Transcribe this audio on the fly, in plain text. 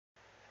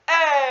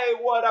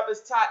what up?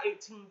 It's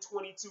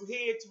Ty1822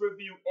 here to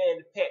review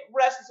Impact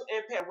Wrestling. So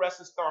Impact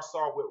Wrestling starts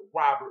off with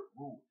Robert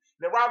Roode.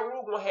 Now Robert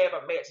Roode gonna have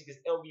a match against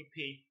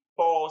MVP,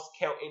 Falls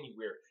Count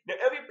Anywhere. Now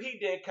MVP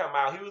didn't come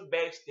out. He was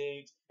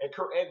backstage and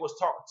Kurt Angle was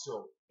talking to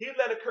him. He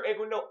let Kurt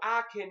Angle know,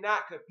 I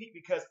cannot compete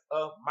because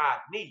of my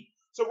knee.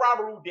 So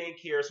Robert Roode didn't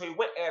care. So he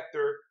went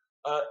after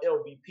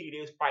MVP.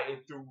 They was fighting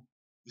through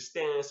the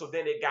stands. So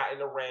then they got in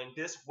the ring.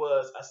 This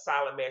was a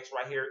solid match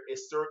right here. It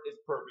served its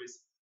purpose.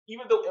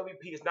 Even though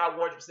MVP is not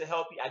 100%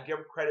 healthy, I give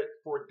him credit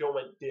for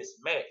doing this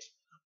match.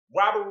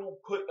 Robert Roode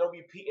put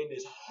MVP in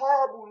this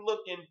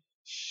horrible-looking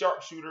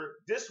sharpshooter.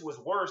 This was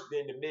worse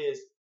than the Miz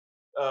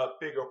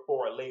figure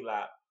 4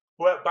 laylock.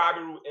 But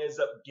Bobby Roode ends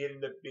up getting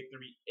the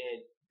victory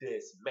in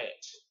this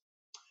match.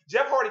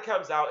 Jeff Hardy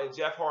comes out, and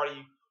Jeff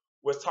Hardy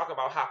was talking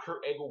about how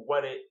Kurt Angle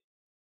wanted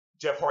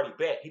Jeff Hardy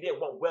back. He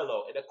didn't want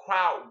Willow, and the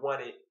crowd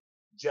wanted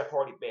Jeff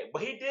Hardy back.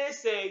 But he did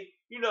say,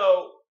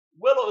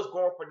 Willow is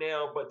gone for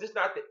now, but this is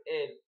not the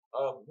end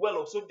of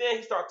Willow. So then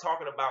he started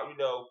talking about,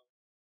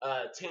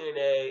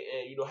 TNA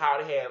and, how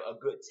they have a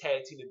good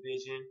tag team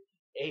division.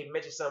 And he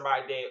mentioned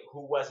somebody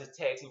who was his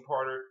tag team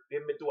partner.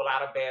 They've been through a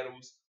lot of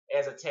battles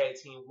as a tag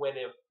team,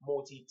 winning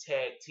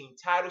multi-tag team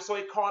titles. So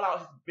he called out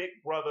his big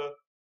brother,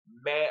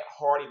 Matt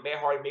Hardy. Matt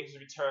Hardy makes his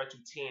return to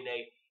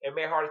TNA. And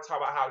Matt Hardy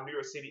talked about how New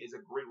York City is a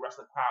great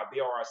wrestling crowd. They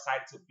are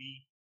excited to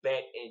be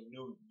back in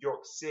New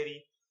York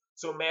City.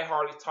 So Matt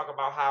Hardy talking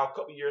about how a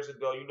couple years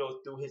ago,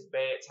 through his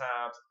bad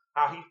times,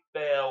 how he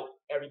failed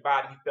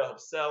everybody, he failed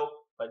himself,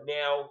 but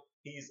now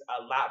he's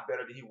a lot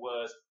better than he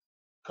was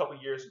a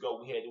couple years ago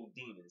when he had those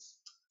demons.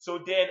 So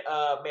then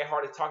Matt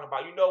Hardy talking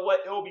about,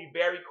 it will be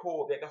very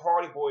cool that the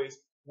Hardy Boys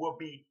will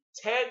be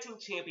tag team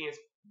champions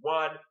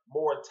one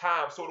more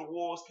time. So the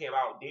Wolves came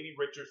out, Davey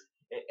Richards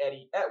and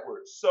Eddie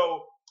Edwards.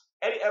 So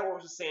Eddie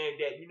Edwards was saying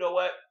that,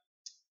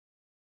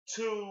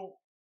 to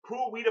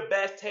prove we the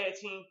best tag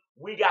team,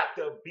 we got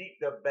to beat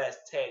the best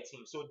tag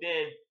team. So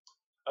then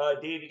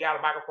Davey got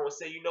a microphone and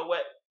said,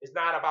 it's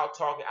not about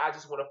talking. I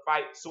just want to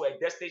fight. So at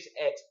Destination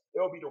X,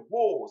 it'll be the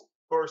Wolves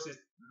versus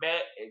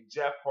Matt and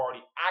Jeff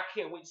Hardy. I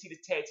can't wait to see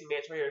this tag team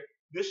match right here.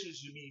 This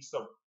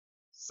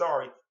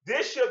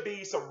should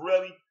be some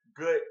really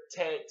good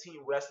tag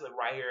team wrestling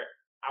right here.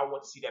 I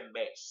want to see that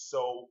match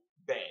so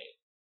bad.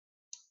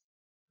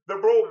 The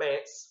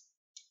Bromance,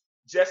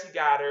 Jesse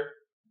Goddard,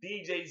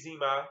 DJ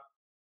Zima,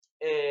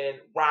 and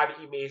Robbie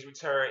E made his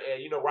return.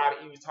 And,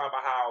 Robbie E was talking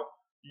about how,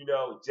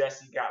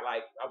 Jesse got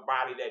like a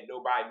body that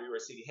nobody in New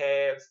York City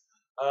has.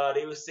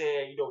 They were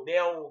saying,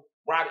 now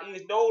Robbie E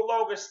is no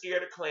longer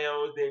scared of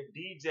clowns. Then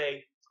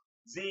DJ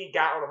Z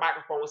got on the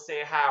microphone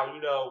saying how,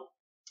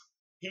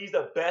 he's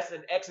the best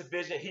in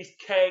exhibition. He's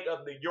king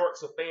of New York.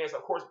 So fans,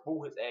 of course,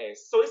 boo his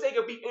ass. So he said he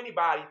could beat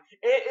anybody. And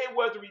it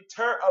was the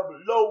return of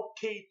Low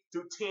Ki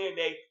to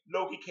TNA.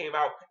 Low Ki came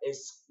out and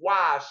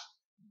squashed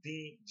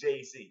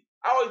DJ Z.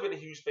 I've always been a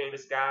huge fan of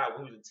this guy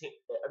when he was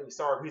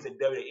he's in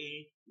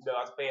WWE.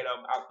 I was a fan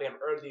of him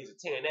early days of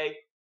TNA.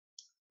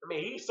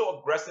 He's so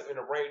aggressive in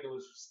the ring,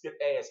 those stiff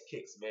ass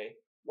kicks, man.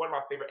 One of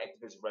my favorite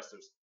activist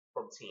wrestlers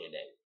from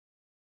TNA.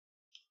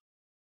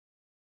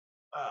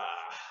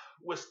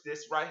 What's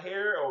this right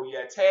here? Oh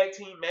yeah, tag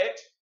team match.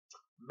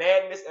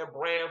 Magnus and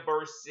Bram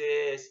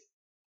versus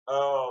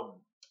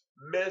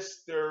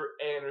Mr.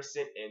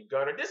 Anderson and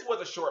Gunner. This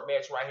was a short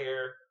match right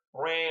here.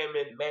 Bram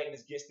and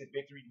Magnus gets the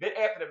victory. Then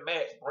after the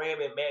match,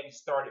 Bram and Magnus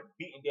started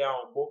beating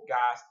down both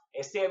guys.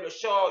 And Samuel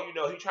Shaw,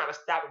 he trying to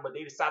stop him, but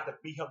they decided to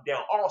beat him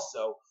down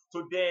also.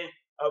 So then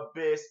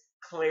Abyss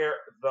cleared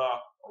the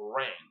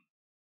ring.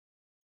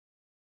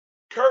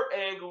 Kurt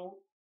Angle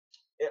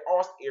and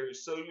Austin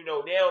Aries. So,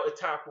 now it's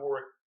time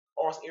for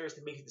Austin Aries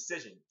to make his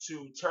decision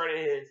to turn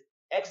in his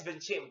X-Division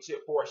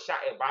Championship for a shot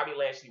at Bobby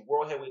Lashley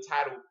World Heavyweight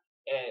title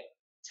at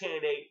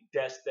TNA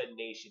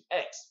Destination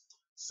X.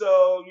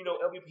 So,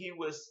 MVP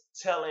was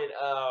telling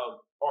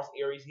Austin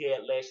Aries, he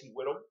had Lashley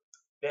with him,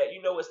 that,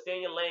 stay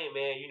in your lane,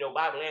 man.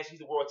 Bobby Lashley's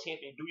the world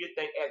champion. Do your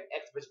thing as an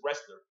X-Division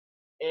wrestler.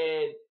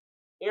 And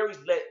Aries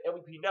let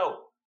MVP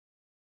know,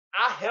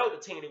 I held the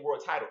TNA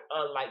world title,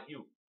 unlike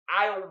you.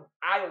 I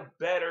am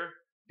better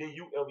than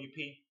you,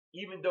 MVP.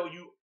 Even though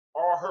you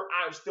are hurt,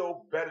 I'm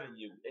still better than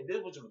you. And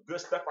this was some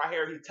good stuff right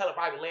here. He's telling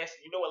Bobby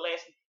Lashley, you know what,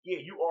 Lashley? Yeah,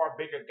 you are a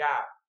bigger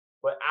guy,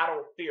 but I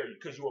don't fear you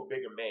because you're a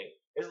bigger man.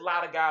 There's a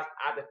lot of guys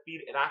I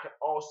defeated, and I can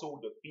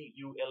also defeat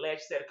you. And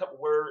Lashley said a couple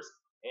words.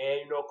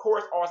 And, of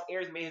course, Austin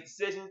Aries made his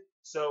decision.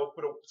 So,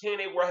 for the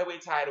TNA World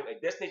Heavyweight title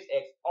at Destination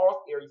X,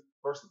 Austin Aries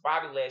versus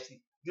Bobby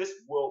Lashley, this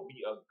will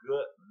be a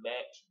good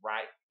match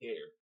right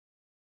here.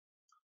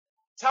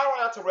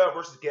 Tyron Terrell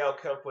versus Gail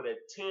Kim for the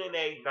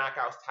TNA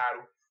Knockouts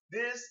title.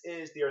 This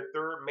is their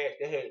third match.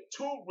 They had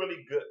two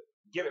really good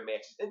gimmick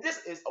matches. And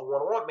this is a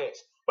one-on-one match.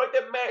 But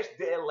the match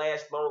didn't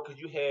last long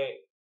because you had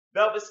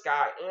Velvet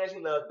Sky,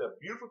 Angela, the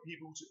beautiful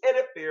people to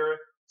interfere.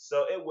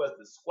 So it was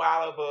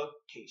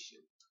disqualification.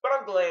 But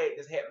I'm glad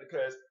this happened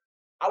because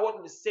I want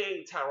them to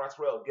save Tyron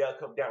Terrell and Gail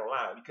Kim down the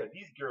line because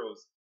these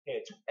girls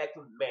had two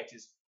excellent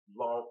matches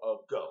long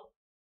ago.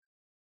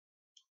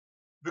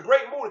 The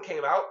Great Muta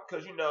came out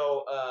because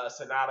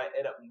Sonata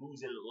ended up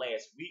losing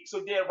last week. So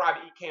then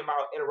Robbie E came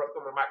out,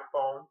 interrupted on the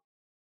microphone.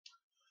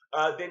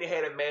 Then they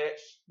had a match.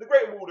 The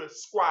Great Muta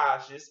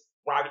squashes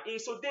Robbie E.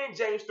 So then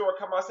James Storm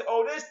come out and say,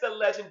 "Oh, this is the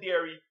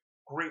legendary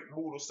Great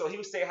Muta." So he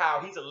was saying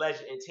how he's a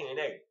legend in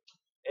TNA.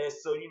 And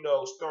so,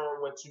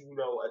 Storm went to,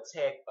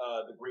 attack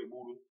the Great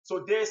Muta.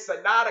 So then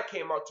Sonata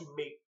came out to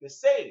make the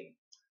save.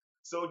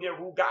 So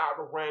then Rude got out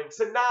of the ring.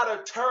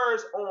 Sonata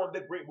turns on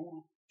the Great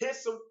Muta,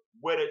 hits him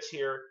with a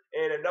chair,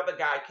 and another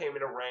guy came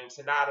in the ring.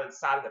 Sonata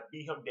decided to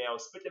beat him down,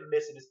 spit the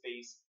mist in his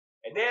face.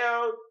 And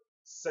now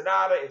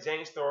Sonata and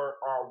James Storm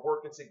are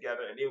working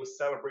together, and they were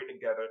celebrating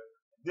together.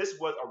 This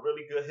was a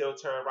really good heel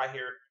turn right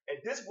here, and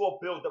this will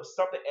build up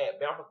something at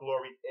Bound for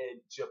Glory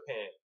in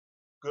Japan.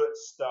 Good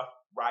stuff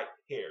right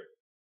here.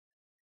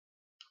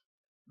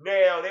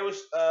 Now they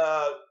was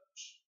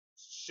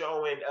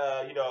showing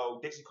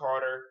Dixie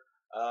Carter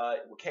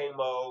with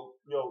Kamo,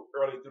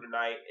 early through the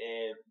night,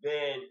 and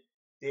then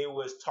they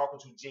was talking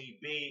to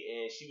JB,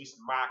 and she was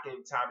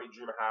mocking Tommy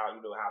Dreamer, how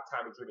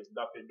Tommy Dreamer is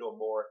nothing no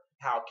more,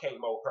 how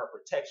Kamo her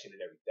protection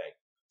and everything.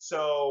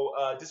 So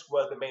this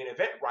was the main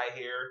event right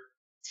here.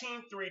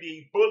 Team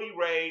 3D, Bully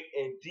Ray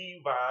and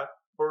Devon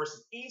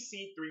versus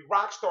EC3,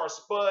 Rockstar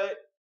Spud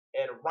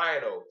and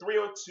Rhino.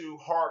 3-on-2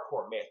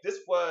 hardcore match. This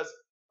was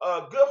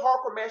a good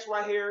hardcore match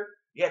right here.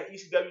 You had an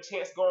ECW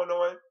chance going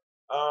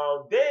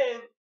on.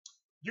 Then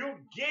you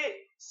get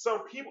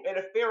some people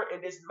interfering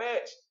in this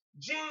match.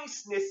 Gene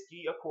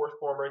Snitsky, of course,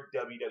 former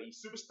WWE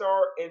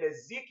superstar, and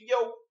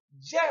Ezekiel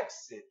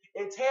Jackson.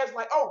 And Taz's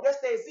like, "Oh, that's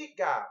that Zeke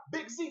guy.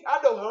 Big Zeke,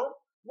 I know him.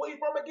 Where he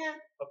from again?"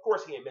 Of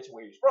course, he didn't mention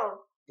where he was from.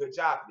 Good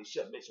job, because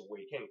they should mention where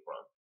he came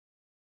from.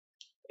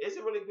 Is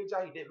it really a good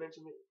job he didn't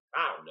mention it?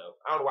 I don't know.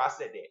 I don't know why I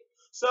said that.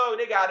 So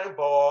they got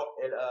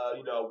involved, and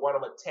one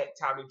of them attacked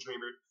Tommy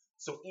Dreamer.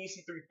 So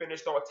EC3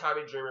 finished on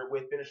Tommy Dreamer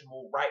with finish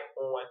move right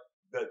on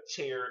the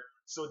chair.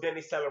 So then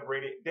they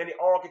celebrated. Then they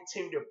all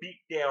continued to beat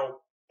down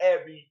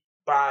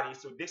everybody.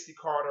 So Dixie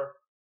Carter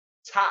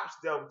tops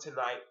them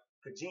tonight.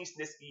 Gene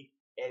Snitsky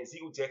and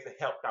Ezekiel Jackson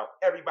helped out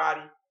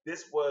everybody.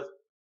 This was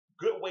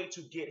a good way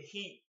to get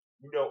heat,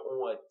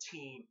 on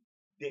Team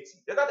Dixie.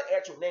 That's not the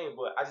actual name,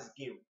 but I just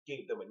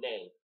gave them a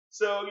name.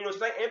 So,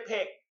 tonight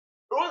Impact,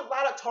 there was a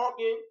lot of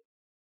talking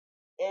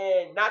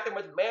and not that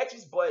much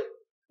matches, but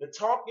the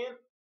talking,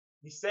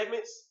 the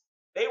segments,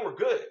 they were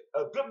good.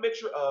 A good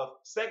mixture of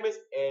segments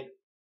and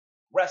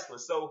wrestling.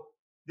 So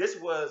this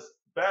was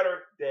better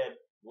than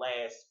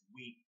last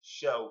week's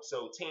show.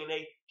 So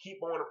TNA,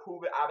 keep on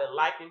improving. I've been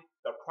liking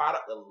the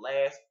product the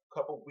last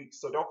couple weeks.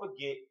 So don't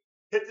forget,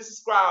 hit the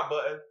subscribe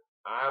button.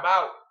 I'm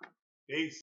out. Peace.